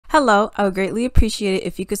Hello, I would greatly appreciate it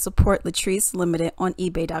if you could support Latrice Limited on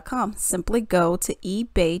eBay.com. Simply go to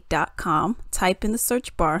eBay.com, type in the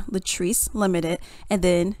search bar Latrice Limited, and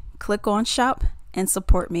then click on shop and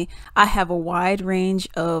support me. I have a wide range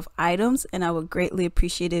of items and I would greatly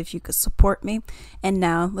appreciate it if you could support me. And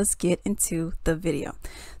now let's get into the video.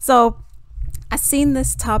 So I seen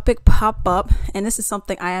this topic pop up, and this is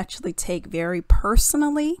something I actually take very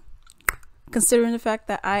personally, considering the fact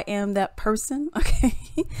that I am that person. Okay.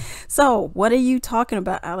 So what are you talking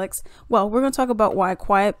about, Alex? Well, we're going to talk about why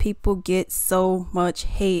quiet people get so much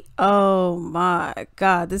hate. Oh my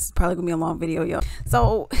God. This is probably gonna be a long video, y'all.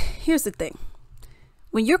 So here's the thing.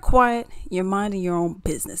 When you're quiet, you're minding your own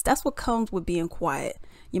business. That's what comes with being quiet.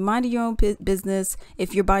 You're minding your own business.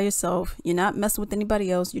 If you're by yourself, you're not messing with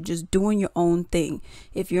anybody else. You're just doing your own thing.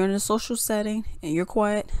 If you're in a social setting and you're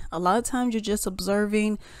quiet, a lot of times you're just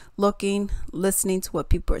observing, looking, listening to what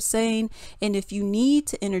people are saying. And if you need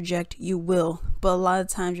to interject, you will. But a lot of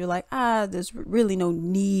times you're like, there's really no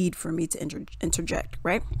need for me to interject,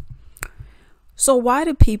 right? So why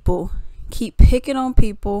do people keep picking on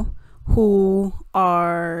people who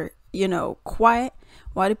are, quiet?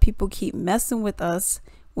 Why do people keep messing with us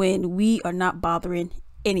when we are not bothering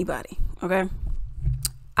anybody? Okay,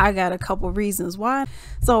 I got a couple reasons why.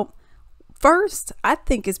 So first, I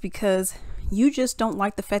think it's because you just don't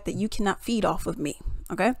like the fact that you cannot feed off of me.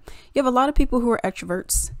 Okay, you have a lot of people who are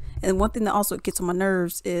extroverts, and one thing that also gets on my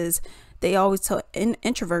nerves is they always tell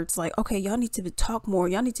introverts like, okay, y'all need to talk more,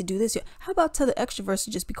 y'all need to do this. How about tell the extroverts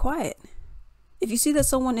to just be quiet? If you see that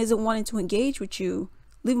someone isn't wanting to engage with you,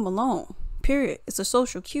 leave them alone. Period. It's a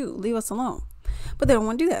social cue. Leave us alone. But they don't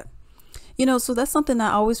want to do that. So that's something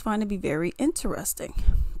I always find to be very interesting,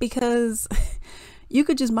 because you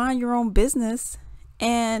could just mind your own business,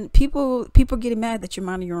 and people getting mad that you're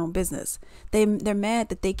minding your own business. They're mad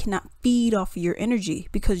that they cannot feed off of your energy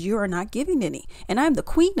because you are not giving any. And I'm the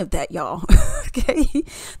queen of that, y'all. Okay.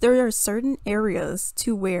 There are certain areas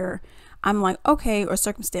to where I'm like, okay, or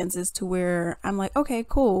circumstances to where I'm like, okay,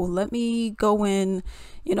 cool. Let me go in,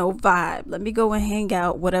 vibe. Let me go and hang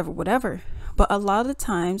out, whatever. But a lot of the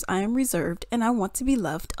times I am reserved and I want to be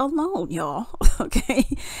left alone, y'all.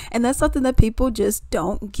 Okay. And that's something that people just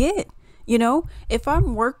don't get. If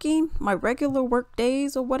I'm working my regular work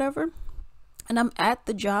days or whatever, and I'm at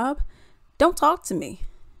the job, don't talk to me.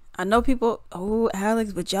 I know people, oh,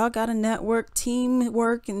 Alex, but y'all got a network,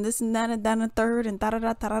 teamwork, and this and that and that and a third and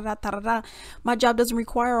da-da-da-da-da-da-da-da. My job doesn't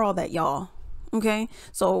require all that, y'all. Okay?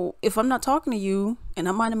 So if I'm not talking to you and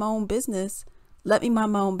I'm minding my own business, let me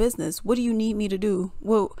mind my own business. What do you need me to do?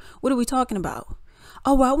 Well, what are we talking about?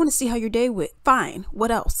 Oh, well, I want to see how your day went. Fine.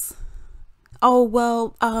 What else? Oh,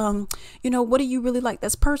 well, what do you really like?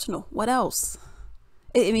 That's personal. What else?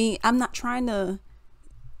 I mean, I'm not trying to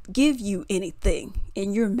give you anything,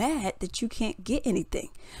 and you're mad that you can't get anything,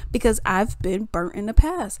 because I've been burnt in the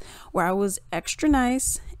past where I was extra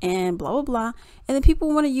nice and blah blah blah, and then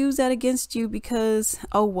people want to use that against you because,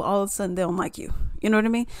 oh, well, all of a sudden they don't like you. You know what I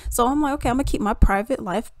mean? So I'm like, okay, I'm gonna keep my private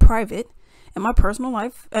life private and my personal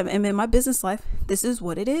life and in my business life, this is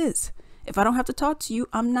what it is. If I don't have to talk to you,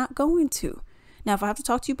 I'm not going to. Now, if I have to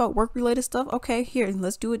talk to you about work-related stuff, okay, here,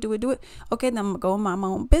 let's do it. Okay, then I'm going to go and mind my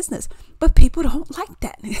own business. But people don't like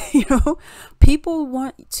that, People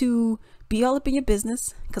want to be all up in your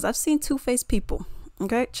business, because I've seen two-faced people,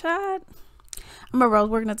 okay? Chad, I remember I was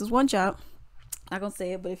working at this one job. I'm not going to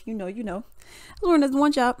say it, but if you know, you know. I was working at this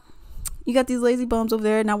one job. You got these lazy bums over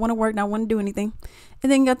there, not want to work, not want to do anything.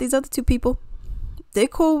 And then you got these other two people. They're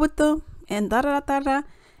cool with them, and da-da-da-da-da.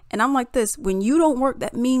 And I'm like this, when you don't work,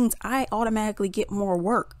 that means I automatically get more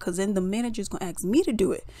work, because then the manager's going to ask me to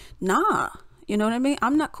do it. Nah, you know what I mean?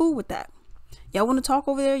 I'm not cool with that. Y'all want to talk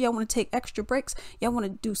over there? Y'all want to take extra breaks? Y'all want to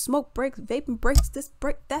do smoke breaks, vaping breaks, this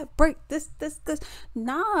break, that break, this.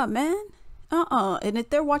 Nah, man. And if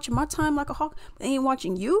they're watching my time like a hawk, they ain't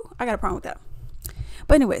watching you, I got a problem with that.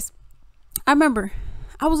 But anyways, I remember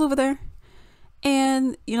I was over there.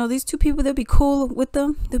 And, these two people, they'll be cool with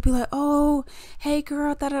them. They'll be like, oh, hey,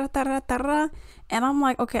 girl, da-da-da-da-da-da. And I'm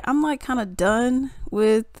like, okay, I'm like kind of done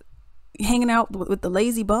with hanging out with the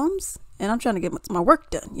lazy bums. And I'm trying to get my work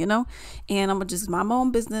done, And I'm going to just mind my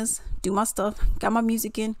own business, do my stuff, got my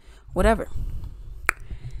music in, whatever.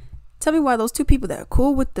 Tell me why those two people that are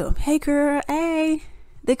cool with them, hey, girl, hey,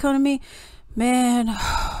 they come to me, man,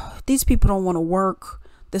 these people don't want to work.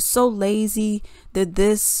 They're so lazy. They're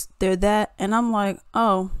this, they're that. And I'm like,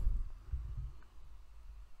 oh,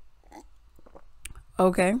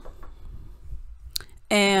 okay.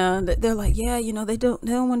 And they're like, yeah, they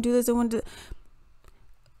don't want to do this. They want to do.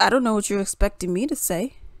 I don't know what you're expecting me to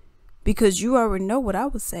say, because you already know what I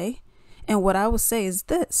would say. And what I would say is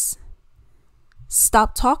this: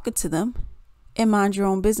 stop talking to them and mind your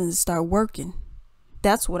own business and start working.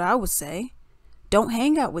 That's what I would say. Don't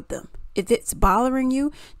hang out with them. If it's bothering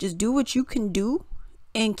you, just do what you can do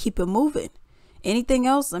and keep it moving. Anything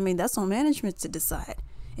else, I mean, that's on management to decide.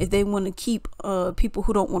 If they want to keep people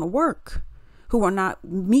who don't want to work, who are not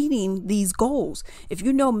meeting these goals. If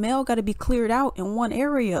you know mail got to be cleared out in one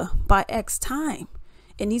area by X time,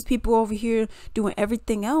 and these people over here doing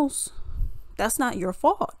everything else, that's not your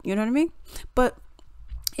fault. You know what I mean? But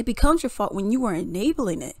it becomes your fault when you are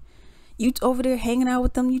enabling it. You over there hanging out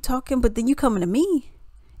with them, you talking, but then you coming to me,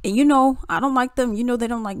 and you know I don't like them. You know they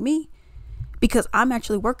don't like me because I'm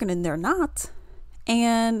actually working and they're not.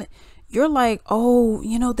 And you're like, oh,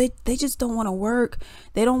 you know, they just don't want to work.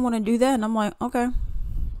 They don't want to do that. And I'm like, okay,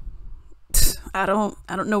 I don't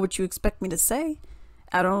know what you expect me to say.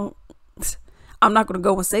 I'm not going to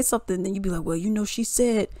go and say something. Then you'd be like, well, you know, she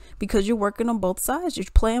said, because you're working on both sides. You're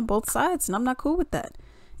playing both sides. And I'm not cool with that.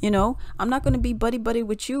 You know, I'm not going to be buddy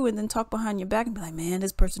with you and then talk behind your back and be like, man,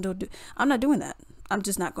 this person don't do. I'm not doing that. I'm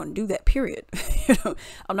just not going to do that, period. You know,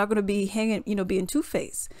 I'm not going to be hanging, you know, being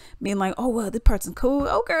two-faced, being like, oh, well, this person's cool.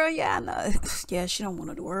 Oh, girl, yeah, no. Yeah, she don't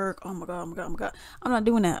want to work. Oh, my God, oh, my God, oh, my God. I'm not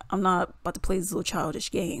doing that. I'm not about to play these little childish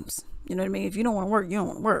games. You know what I mean? If you don't want to work, you don't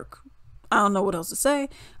want to work. I don't know what else to say.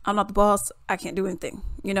 I'm not the boss. I can't do anything,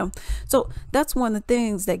 you know? So that's one of the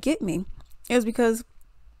things that get me is because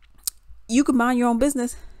you can mind your own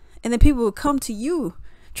business and then people will come to you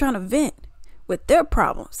trying to vent with their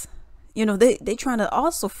problems. You know, they trying to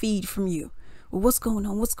also feed from you. Well, what's going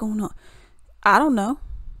on? What's going on? I don't know.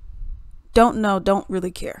 Don't know. Don't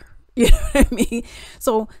really care. You know what I mean?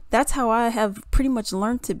 So that's how I have pretty much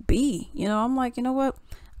learned to be. You know, I'm like, you know what?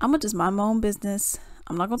 I'm going to just mind my own business.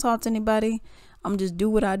 I'm not going to talk to anybody. I'm just do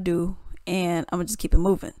what I do. And I'm going to just keep it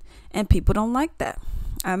moving. And people don't like that.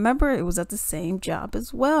 I remember it was at the same job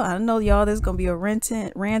as well. I know y'all, there's going to be a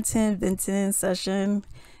ranting, venting session,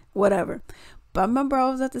 whatever. But I remember I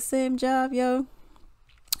was at the same job, yo.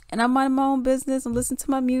 And I'm minding my own business. I'm listening to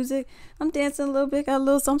my music. I'm dancing a little bit. Got a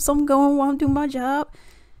little something going while I'm doing my job.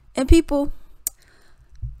 And people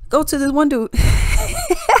go to this one dude.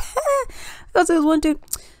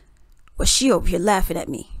 Well, she over here laughing at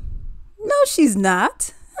me. No, she's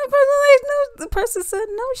not. The person said,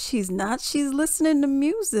 no, she's not. She's listening to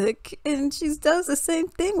music. And she does the same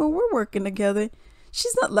thing when we're working together.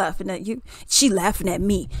 She's not laughing at you. She laughing at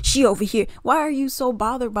me. She over here. Why are you so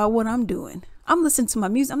bothered by what I'm doing? I'm listening to my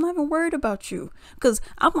music. I'm not even worried about you. Because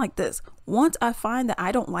I'm like this. Once I find that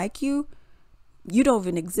I don't like you, you don't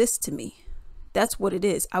even exist to me. That's what it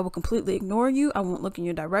is. I will completely ignore you. I won't look in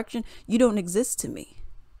your direction. You don't exist to me.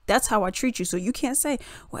 That's how I treat you. So you can't say,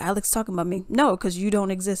 well, Alex talking about me. No, because you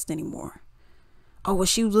don't exist anymore. Oh, well,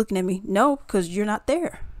 she was looking at me. No, because you're not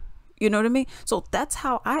there. You know what I mean? So that's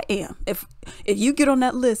how I am. If you get on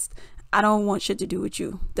that list, I don't want shit to do with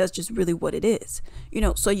you. That's just really what it is. You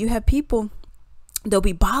know, so you have people, they'll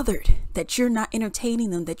be bothered that you're not entertaining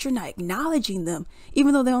them, that you're not acknowledging them,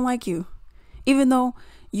 even though they don't like you, even though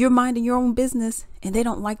you're minding your own business and they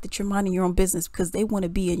don't like that you're minding your own business because they want to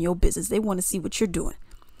be in your business. They want to see what you're doing.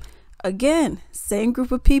 Again, same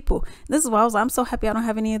group of people. This is why I'm so happy I don't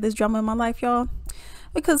have any of this drama in my life, y'all,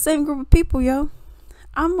 because same group of people, yo.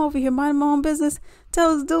 I'm over here minding my own business.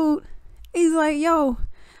 Tell this dude, he's like, yo,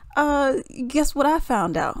 guess what I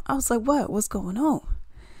found out? I was like, what? What's going on?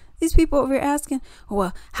 These people over here asking,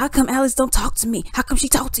 well, how come Alice don't talk to me? How come she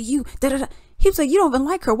talk to you? Da, da, da. He was like, you don't even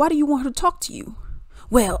like her. Why do you want her to talk to you?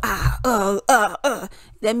 Well,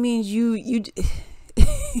 that means you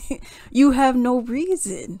you have no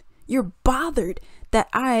reason. You're bothered that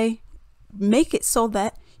I make it so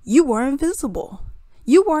that you are invisible.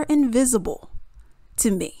 You are invisible to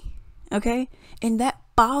me. Okay. And that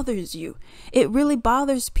bothers you. It really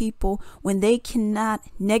bothers people when they cannot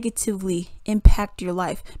negatively impact your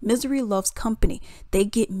life. Misery loves company. They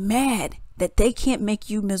get mad that they can't make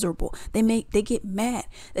you miserable. They get mad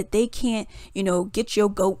that they can't, get your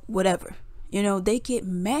goat, whatever. They get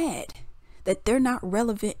mad that they're not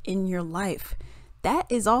relevant in your life. That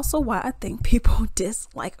is also why I think people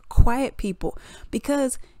dislike quiet people,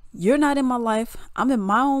 because you're not in my life. I'm in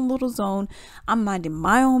my own little zone. I'm minding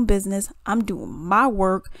my own business. I'm doing my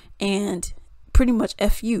work and pretty much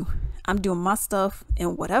F you. I'm doing my stuff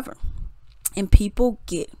and whatever. And people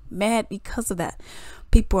get mad because of that.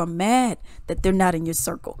 People are mad that they're not in your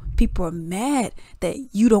circle. People are mad that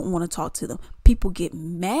you don't want to talk to them. People get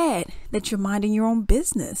mad that you're minding your own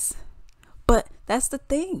business. But that's the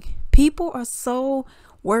thing. People are so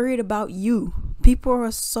worried about you. People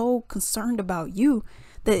are so concerned about you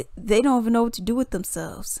that they don't even know what to do with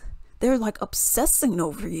themselves. They're like obsessing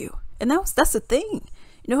over you. And that's the thing.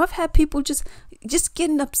 I've had people just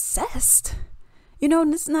getting obsessed.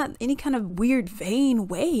 And it's not any kind of weird, vain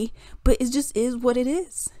way, but it just is what it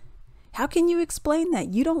is. How can you explain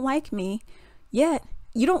that? You don't like me, yet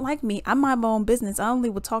you don't like me. I mind my own business. I only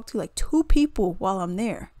would talk to like 2 people while I'm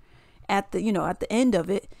there. At the end of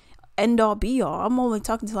it, end all be all, I'm only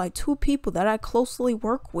talking to like 2 people that I closely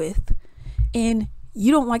work with, and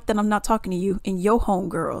you don't like that I'm not talking to you and your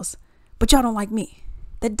homegirls, but y'all don't like me.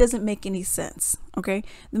 That doesn't make any sense. Okay,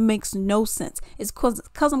 it makes no sense. It's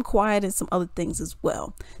because I'm quiet and some other things as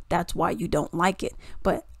well. That's why you don't like it.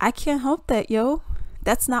 But I can't help that, yo.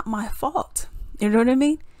 That's not my fault. You know what I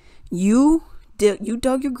mean? You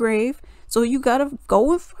dug your grave, so you gotta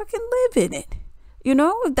go and fucking live in it.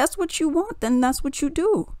 If that's what you want, then that's what you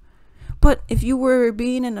do. But if you were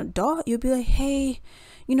being an adult, you'd be like, hey,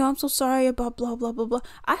 I'm so sorry about blah, blah, blah, blah.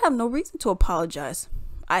 I have no reason to apologize.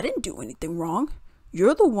 I didn't do anything wrong.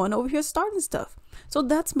 You're the one over here starting stuff. So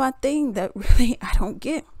that's my thing that really I don't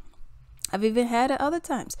get. I've even had it other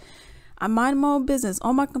times. I mind my own business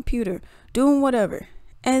on my computer, doing whatever.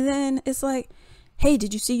 And then it's like, hey,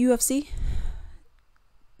 did you see UFC?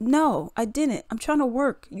 No, I didn't. I'm trying to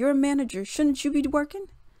work. You're a manager. Shouldn't you be working?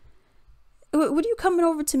 What are you coming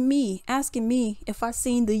over to me asking me if I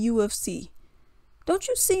seen the UFC? Don't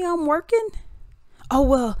you see I'm working?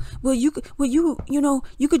 Oh, you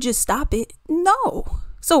could just stop it. No.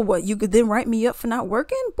 So what? You could then write me up for not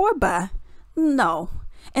working? Boy, bye. No.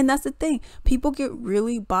 And that's the thing. People get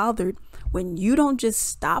really bothered when you don't just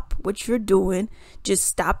stop what you're doing, just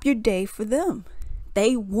stop your day for them.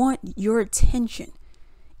 They want your attention.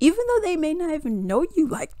 Even though they may not even know you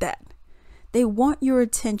like that. They want your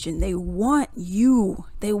attention. They want you.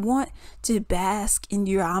 They want to bask in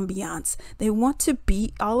your ambiance. They want to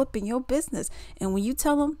be all up in your business. And when you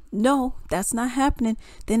tell them, no, that's not happening,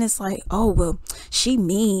 then it's like, oh, well, she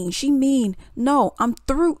mean. No, I'm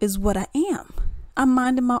through is what I am. I'm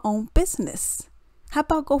minding my own business. How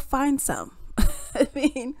about go find some? I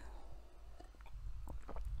mean,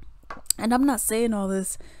 and I'm not saying all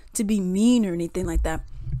this to be mean or anything like that.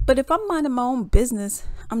 But if I'm minding my own business,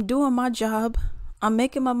 I'm doing my job, I'm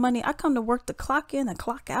making my money, I come to work to clock in and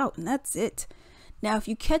clock out, and that's it. Now, if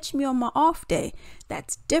you catch me on my off day,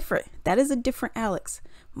 that's different. That is a different Alex.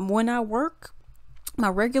 When I work, my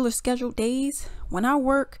regular scheduled days, when I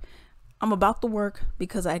work, I'm about to work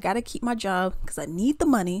because I got to keep my job because I need the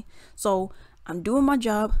money. So I'm doing my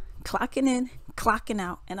job, clocking in, clocking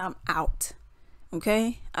out, and I'm out.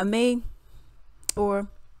 Okay?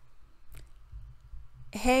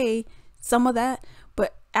 Hey, some of that,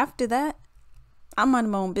 but after that, I'm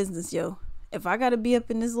minding my own business, yo. If I gotta be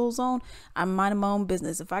up in this little zone, I'm minding my own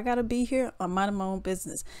business. If I gotta be here, I'm minding my own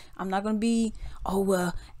business. I'm not gonna be, oh,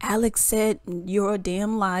 well, Alex said you're a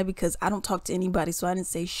damn lie because I don't talk to anybody, so I didn't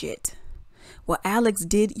say shit. Well, Alex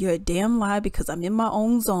did, you're a damn lie because I'm in my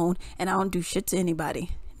own zone and I don't do shit to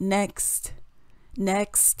anybody. Next. And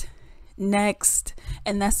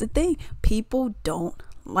that's the thing. People don't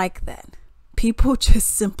like that. People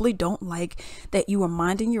just simply don't like that you are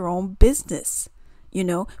minding your own business.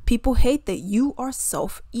 People hate that you are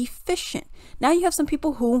self-efficient. Now you have some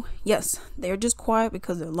people who, yes, they're just quiet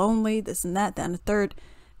because they're lonely, this and that, and the third,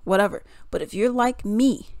 whatever. But if you're like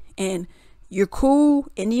me and you're cool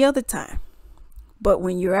any other time, but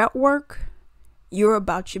when you're at work, you're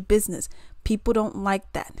about your business. People don't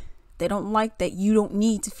like that. They don't like that you don't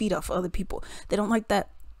need to feed off other people. They don't like that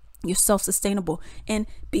you're self-sustainable. And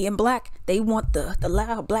being black, they want the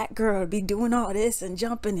loud black girl to be doing all this and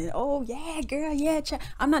jumping and, oh yeah, girl, yeah,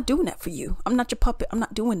 I'm not doing that for you. I'm not your puppet. I'm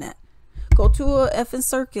not doing that. Go to a effing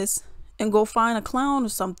circus and go find a clown or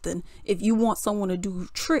something if you want someone to do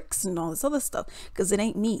tricks and all this other stuff, because it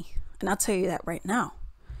ain't me. And I'll tell you that right now.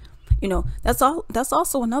 That's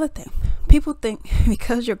also another thing. People think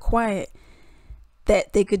because you're quiet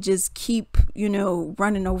that they could just keep,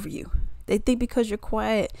 running over you. They think because you're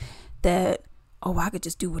quiet that, oh, I could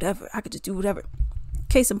just do whatever.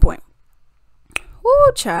 Case in point.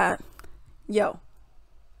 Woo, child. Yo.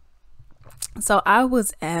 So I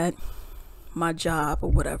was at my job or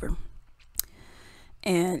whatever.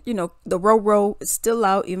 And, the row is still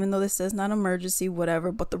out, even though this says not emergency,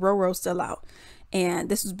 whatever, but the row is still out. And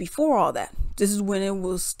this was before all that. This is when it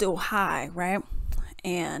was still high, right?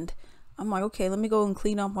 And I'm like, okay, let me go and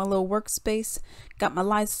clean up my little workspace. Got my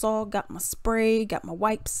Lysol, got my spray, got my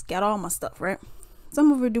wipes, got all my stuff, right? So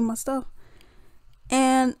I'm over do my stuff.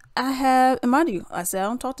 And and mind you, I said, I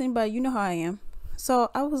don't talk to anybody. You know how I am.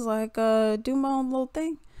 So I was like, do my own little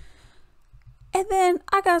thing. And then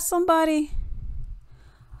I got somebody,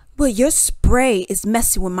 well, your spray is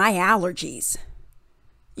messing with my allergies.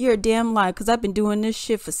 You're a damn lie, because I've been doing this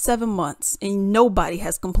shit for 7 months and nobody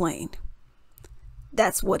has complained.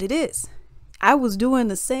 That's what it is. I was doing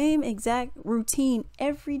the same exact routine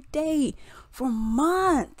every day for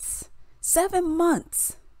months. 7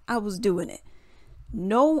 months I was doing it.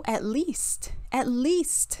 No, at least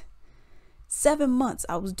 7 months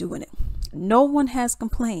I was doing it. No one has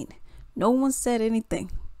complained. No one said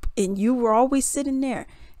anything. And you were always sitting there.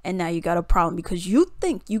 And now you got a problem because you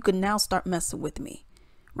think you can now start messing with me,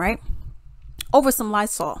 right? Over some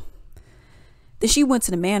Lysol. Then she went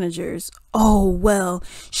to the managers. Oh, well,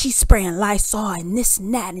 she's spraying Lysol and this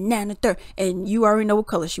and that and that and the third. And you already know what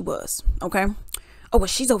color she was, okay? Oh, well,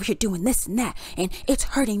 she's over here doing this and that, and it's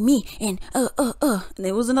hurting me, and And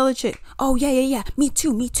there was another chick. Oh, yeah. Me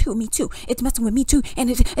too. It's messing with me too.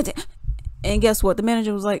 And guess what? The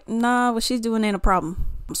manager was like, nah, what she's doing ain't a problem.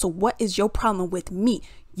 So what is your problem with me?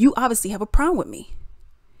 You obviously have a problem with me.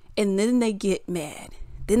 And then they get mad.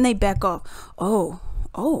 Then they back off. Oh,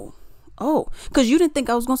 because you didn't think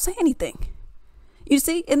I was going to say anything. You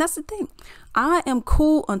see? And that's the thing. I am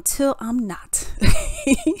cool until I'm not.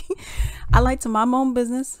 I like to mind my own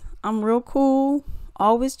business. I'm real cool.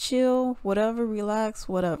 Always chill, whatever, relax,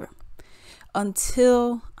 whatever.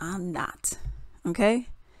 Until I'm not. Okay?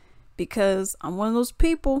 Because I'm one of those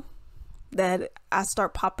people that I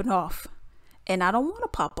start popping off. And I don't want to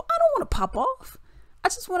pop off. I don't want to pop off. I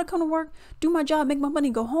just want to come to work, do my job, make my money,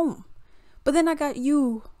 go home. But then I got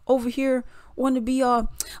you over here wanting to be well,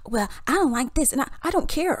 I don't like this, and I don't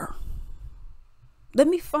care. Let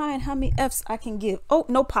me find how many F's I can give. Oh,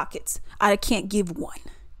 no pockets. I can't give one.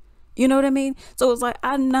 You know what I mean? So it's like,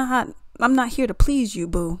 I'm not here to please you,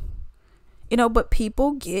 boo. You know, but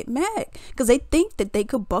people get mad because they think that they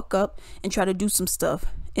could buck up and try to do some stuff.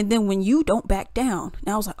 And then when you don't back down,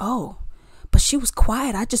 now I was like, oh, but she was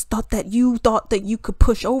quiet. I just thought that you could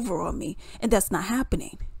push over on me, and that's not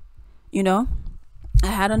happening. You know, I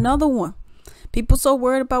had another one. People so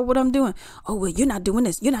worried about what I'm doing. Oh, well, you're not doing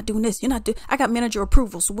this. You're not doing this. I got manager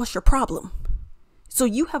approval. So what's your problem? So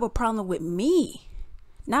you have a problem with me,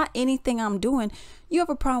 not anything I'm doing. You have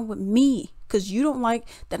a problem with me because you don't like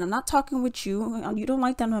that I'm not talking with you. You don't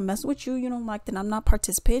like that I'm not messing with you. You don't like that I'm not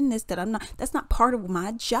participating in this, that's not part of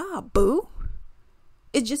my job, boo.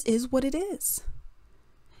 It just is what it is.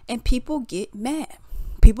 And people get mad.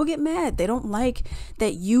 People get mad. They don't like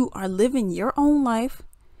that you are living your own life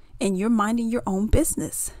and you're minding your own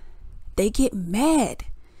business. They get mad.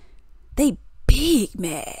 They big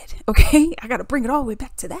mad. Okay? I got to bring it all the way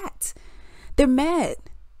back to that. They're mad.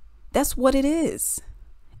 That's what it is.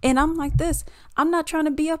 And I'm like this. I'm not trying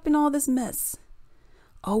to be up in all this mess.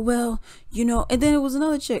 Oh, well, you know, and then it was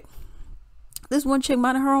another chick. This one chick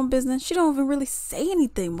minding her own business. She don't even really say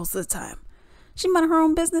anything most of the time. She minding her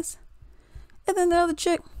own business. And then the other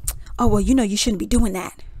chick, oh, well, you know, you shouldn't be doing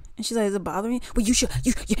that. And she's like, is it bothering you? Well,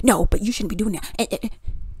 no, but you shouldn't be doing that.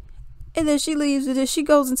 And then she leaves and then she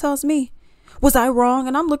goes and tells me, was I wrong?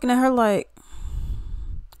 And I'm looking at her like,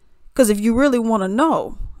 because if you really want to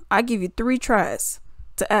know, I give you 3 tries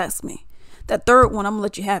to ask me. That third one, I'm going to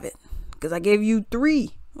let you have it. Because I gave you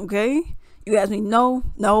 3, okay? You asked me, no.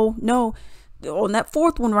 On that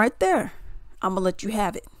 4th one right there, I'm going to let you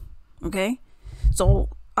have it, okay? So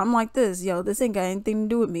I'm like this, yo, this ain't got anything to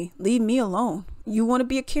do with me. Leave me alone. You want to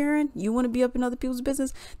be a Karen? You want to be up in other people's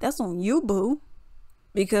business? That's on you, boo.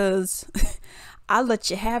 Because I let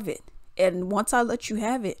you have it. And once I let you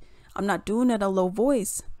have it, I'm not doing it at a low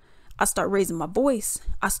voice. I start raising my voice.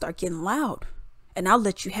 I start getting loud. And I'll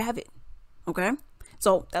let you have it. Okay?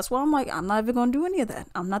 So that's why I'm like, I'm not even going to do any of that.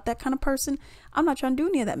 I'm not that kind of person. I'm not trying to do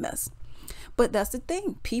any of that mess. But that's the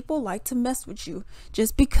thing. People like to mess with you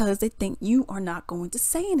just because they think you are not going to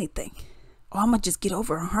say anything. Oh, I'm going to just get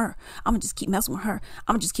over on her. I'm going to just keep messing with her.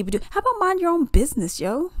 I'm going to just keep it doing. How about mind your own business,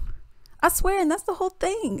 yo? I swear. And that's the whole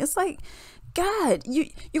thing. It's like, God,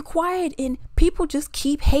 you're quiet and people just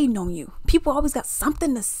keep hating on you. People always got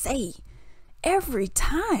something to say every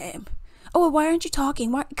time. Oh, well, why aren't you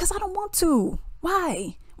talking? Why? Because I don't want to.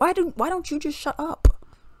 Why? Why don't you just shut up?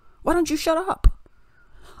 Why don't you shut up?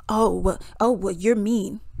 Oh, well, you're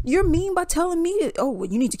mean. You're mean by telling me that, oh,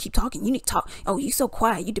 well, you need to keep talking. You need to talk. Oh, you so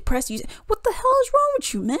quiet. You depressed. What the hell is wrong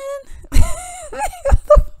with you, man?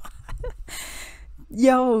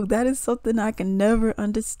 Yo, that is something I can never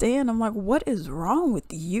understand. I'm like, what is wrong with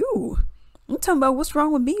you? I'm talking about what's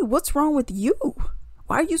wrong with me. What's wrong with you?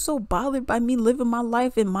 Why are you so bothered by me living my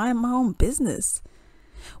life and minding my own business?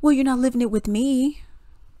 Well, you're not living it with me.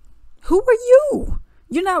 Who are you?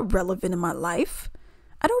 You're not relevant in my life.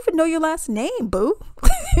 I don't even know your last name, boo.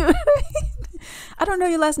 I don't know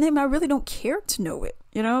your last name. And I really don't care to know it,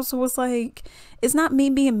 you know? So it's like, it's not me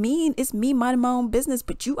being mean. It's me minding my own business.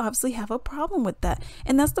 But you obviously have a problem with that.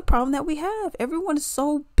 And that's the problem that we have. Everyone is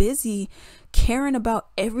so busy caring about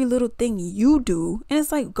every little thing you do. And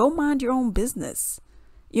it's like, go mind your own business,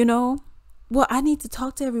 you know? Well, I need to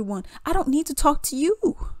talk to everyone. I don't need to talk to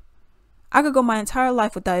you. I could go my entire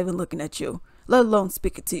life without even looking at you, let alone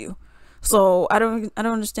speaking to you. So I don't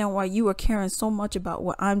understand why you are caring so much about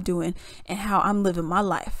what I'm doing and how I'm living my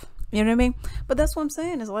life. You know what I mean? But that's what I'm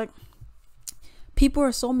saying. Is like, people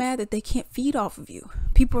are so mad that they can't feed off of you.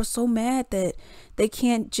 People are so mad that they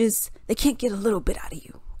can't get a little bit out of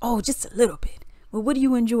you. Oh, just a little bit. Well, what do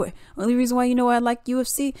you enjoy? Only reason why you know I like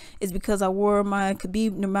UFC is because I wore my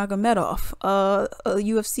Khabib Nurmagomedov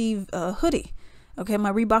UFC hoodie. Okay,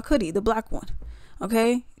 my Reebok hoodie, the black one.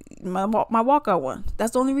 Okay, my walkout one.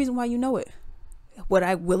 That's the only reason why you know it. Would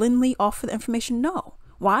I willingly offer the information? No.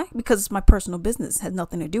 Why? Because it's my personal business. It has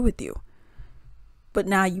nothing to do with you. But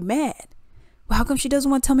now you mad. Well, how come she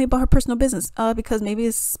doesn't want to tell me about her personal business? Because maybe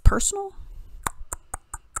it's personal.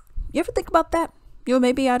 You ever think about that? You know,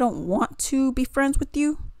 maybe I don't want to be friends with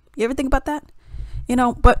you. You ever think about that? You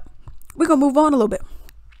know, but we're going to move on a little bit.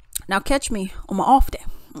 Now catch me on my off day.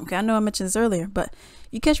 Okay, I know I mentioned this earlier, but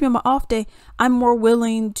you catch me on my off day, I'm more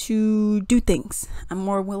willing to do things. I'm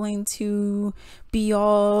more willing to be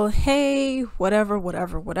all, hey,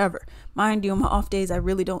 whatever. Mind you, on my off days, I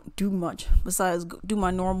really don't do much besides do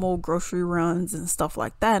my normal grocery runs and stuff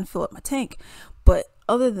like that and fill up my tank. But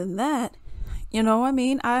other than that, you know, I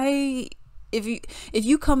mean, if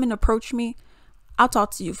you come and approach me, I'll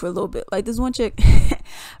talk to you for a little bit. Like this one chick,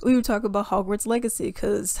 we were talking about Hogwarts Legacy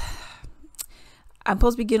because I'm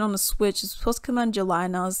supposed to be getting on the Switch. It's supposed to come out in July.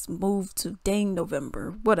 Now it's moved to dang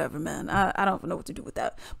November. Whatever, man. I don't know what to do with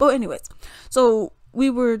that. But anyways, so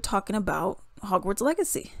we were talking about Hogwarts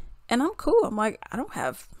Legacy. And I'm cool. I'm like, I'm not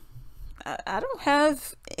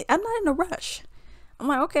in a rush. I'm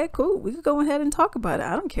like, okay, cool. We could go ahead and talk about it.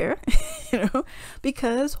 I don't care. You know,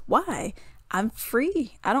 because why? I'm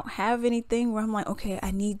free. I don't have anything where I'm like, okay,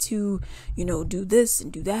 I need to, you know, do this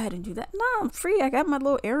and do that and do that. No, I'm free. I got my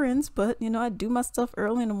little errands, but you know, I do my stuff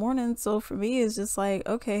early in the morning. So for me, it's just like,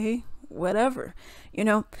 okay, whatever, you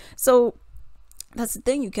know? So that's the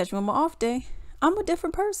thing. You catch me on my off day, I'm a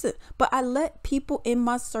different person, but I let people in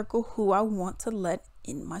my circle who I want to let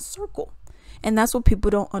in my circle. And that's what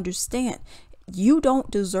people don't understand. You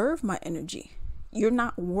don't deserve my energy. You're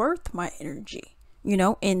not worth my energy, you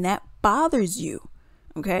know, and that bothers you.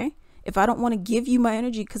 Okay, if I don't want to give you my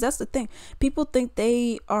energy, because that's the thing, people think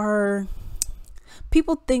that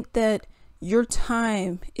your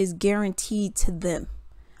time is guaranteed to them.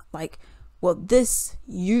 Like, well, this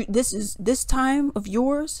time of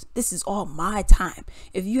yours, this is all my time.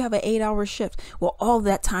 If you have an 8-hour shift, well, all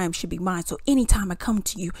that time should be mine. So anytime I come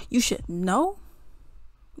to you, you should know.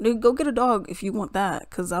 Go get a dog if you want that,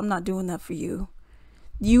 because I'm not doing that for you.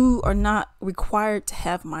 You are not required to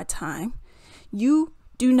have my time. You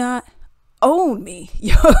do not own me.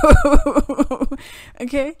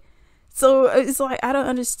 Okay? So it's like, I don't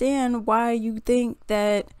understand why you think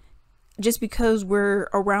that just because we're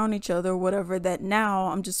around each other or whatever, that now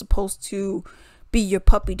I'm just supposed to be your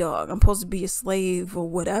puppy dog. I'm supposed to be a slave or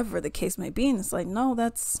whatever the case may be. And it's like, no,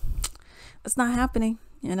 that's not happening.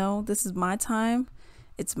 You know, this is my time.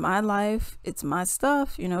 It's my life. It's my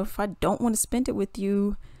stuff. You know, if I don't want to spend it with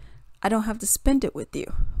you, I don't have to spend it with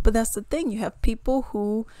you. But that's the thing. You have people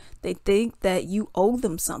who they think that you owe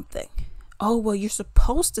them something. Oh, well, you're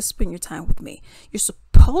supposed to spend your time with me. You're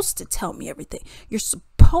supposed to tell me everything. You're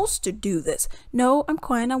supposed to do this. No, I'm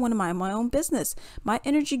quiet. I want to mind my own business. My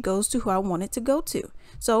energy goes to who I want it to go to.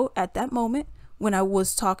 So at that moment, when I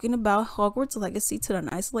was talking about Hogwarts Legacy to the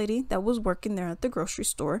nice lady that was working there at the grocery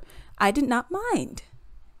store, I did not mind.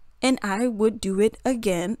 And I would do it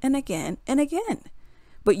again and again and again.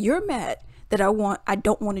 But you're mad that I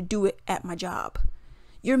don't want to do it at my job.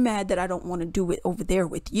 You're mad that I don't want to do it over there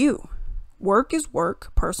with you. Work is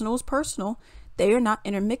work. Personal is personal. They are not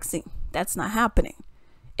intermixing. That's not happening.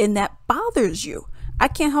 And that bothers you. I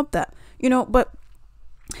can't help that. You know, but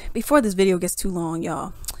before this video gets too long,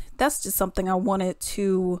 y'all, that's just something I wanted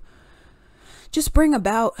to just bring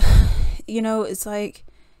about. You know, it's like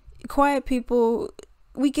quiet people,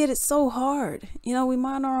 we get it so hard. You know, we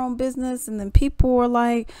mind our own business and then people are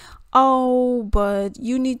like, oh, but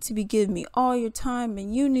you need to be giving me all your time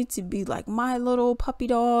and you need to be like my little puppy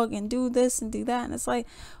dog and do this and do that. And it's like,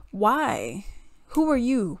 why? Who are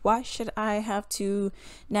you? Why should I have to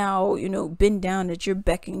now, you know, bend down at your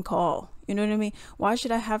beck and call? You know what I mean? Why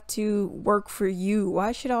should I have to work for you?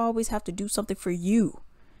 Why should I always have to do something for you?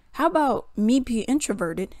 How about me being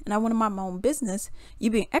introverted and I want to mind my own business,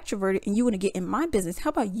 you being extroverted and you want to get in my business? How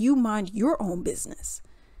about you mind your own business?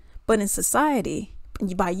 But in society,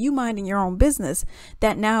 by you minding your own business,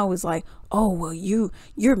 that now is like, oh, well,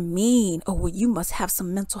 you're mean. Oh, well, you must have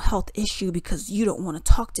some mental health issue because you don't want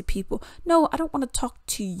to talk to people. No, I don't want to talk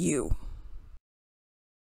to you.